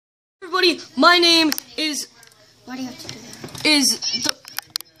everybody. My name is. Why do you have to do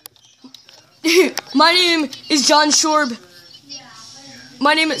that? My name is John Shorb.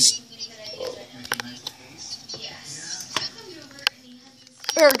 My name is.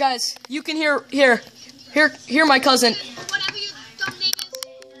 Here, guys, you can hear my cousin. Whatever your dumb name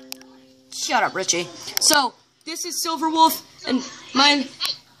is. Shut up, Richie. So this is Silverwolf, and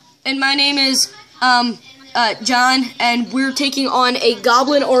my name is John, and we're taking on a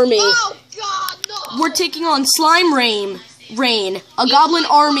goblin army. Oh God, no! We're taking on Slime Rain, a goblin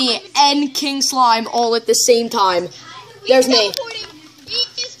army, and King Slime all at the same time. There's me. He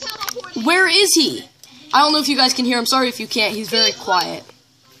is teleporting. Where is he? I don't know if you guys can hear him. Sorry if you can't. He's very quiet.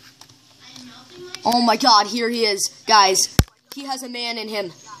 Oh my God, here he is, guys. He has a man in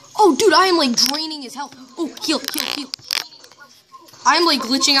him. Oh, dude, I am like draining his health. Oh, heal. I'm like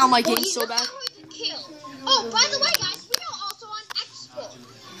glitching out my game so bad. Oh, by the way, guys, we are also on Expert.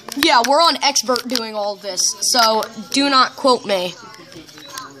 Yeah, we're on Expert doing all of this, so do not quote me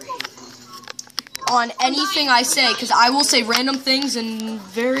on anything I say, because I will say random things and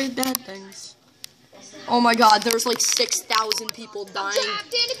very bad things. Oh my God, there's like 6,000 people dying.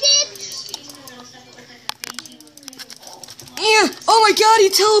 Oh my God, he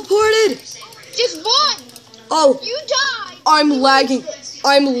teleported! Just one! Oh, You died! I'm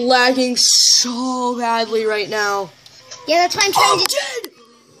lagging so badly right now. Yeah, that's why I'm trying to...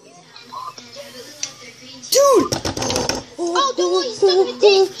 Dude! he's stuck in a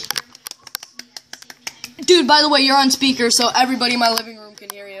ditch! Dude, by the way, you're on speaker, so everybody in my living room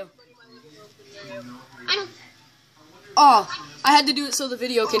can hear you. I don't... Oh, I had to do it so the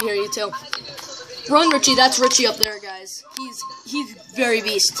video can hear you too. Run, Richie. That's Richie up there, guys. He's very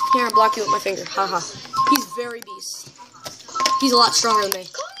beast. Here, I'll block you with my finger. Haha. He's very beast. He's a lot stronger than me.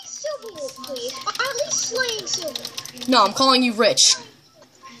 Call me Silverwolf, please. Or at least Slaying Silver. No, I'm calling you Rich.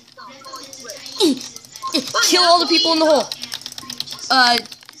 Kill all the people in the hole.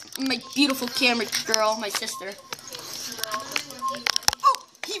 My beautiful camera girl, my sister. Oh,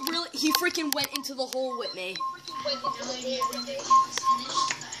 he freaking went into the hole with me.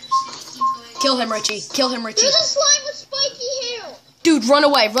 Kill him, Richie. Kill him, Richie. There's a slime with spiky hair. Dude, run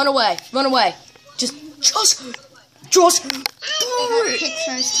away. Just do it.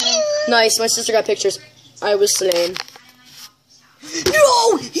 Pictures too. Nice, my sister got pictures. I was slain.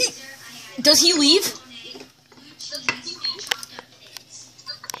 No! Does he leave?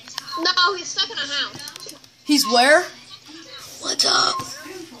 No, he's stuck in a house. He's where? What's up?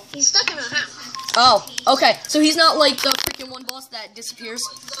 He's stuck in a house. Oh, okay. So he's not like the freaking one boss that disappears.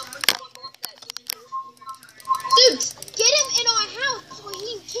 Dude, get him in our house so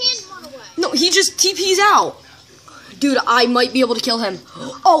he can run away. No, he just TP's out. Dude, I might be able to kill him.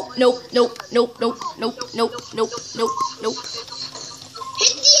 Oh, nope. Hit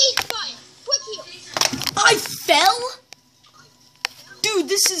the H button. Quick heal. I fell? Dude,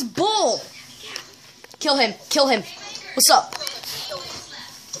 this is bull. Kill him. What's up?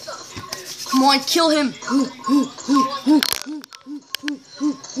 Come on, kill him.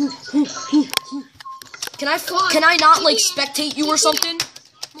 Can I not like spectate you or something?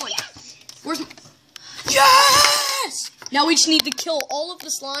 Come on. Where's my... Yes! Now we just need to kill all of the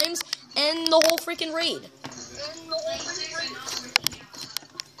slimes and the whole freaking raid.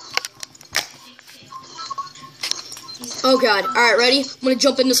 Oh God. Alright, ready? I'm gonna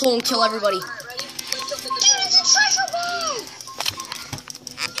jump in this hole and kill everybody. Dude, it's a treasure bomb!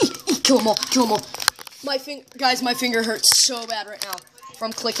 Kill them all. Guys, my finger hurts so bad right now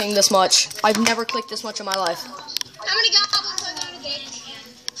from clicking this much. I've never clicked this much in my life. How many goblins are there in the game?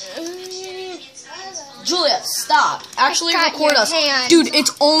 Julia, stop. Actually got record your us. hand. Dude,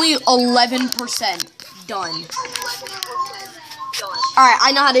 it's only 11% done. Alright,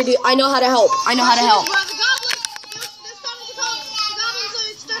 I know how to help. Bro, the goblins, they're starting to come. The goblins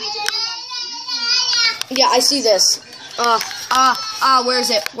are starting to come. Yeah, I see this. Where is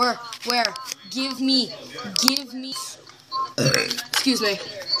it? Where? Give me. Excuse me.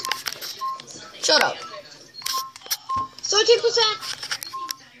 Shut up. 13%.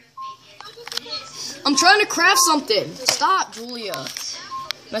 I'm trying to craft something. Stop, Julia.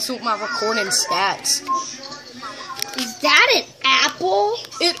 Messing with my recording stats. Is that an apple?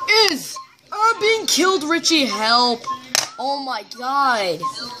 It is! I'm being killed, Richie. Help. Oh my God.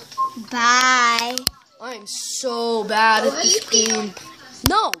 Bye. I am so bad at this game.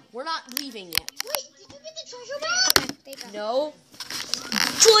 No, we're not leaving yet. Wait, did you get the treasure bag? No.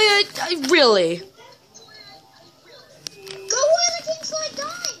 Julia, really? Go where the King Slime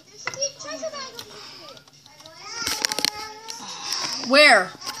died. There should be a treasure bag up there. Where?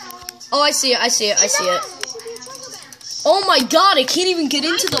 Oh, I see it. There should be a treasure bag. Oh my god, I can't even get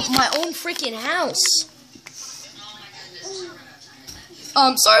into my own freaking house.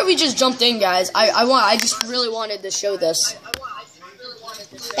 Sorry we just jumped in, guys. I just really wanted to show this.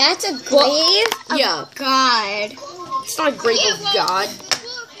 That's a grave of God. It's not a grave of God.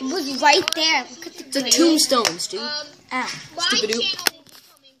 It was right there. Look at the It's a grave. tombstones, dude. My Stupid channel dude. will be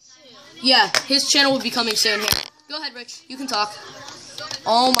coming soon. Yeah, his channel will be coming soon here. Go ahead, Rich. You can talk.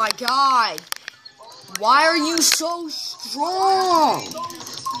 Oh my god. Why are you so strong?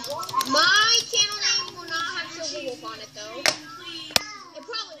 My channel name will not have Silver Wolf on it, though. It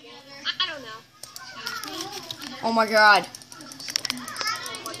probably won't. I don't know. Oh my god.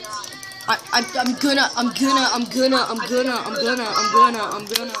 I'm gonna.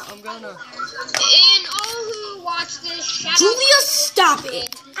 And all who watch this, shout Julia, stop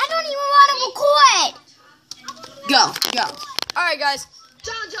it. I don't even want to record. Go. Alright, guys.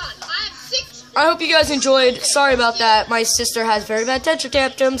 John, I have 6. I hope you guys enjoyed. Sorry about that. My sister has very bad temper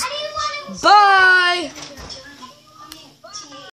tantrums. Bye.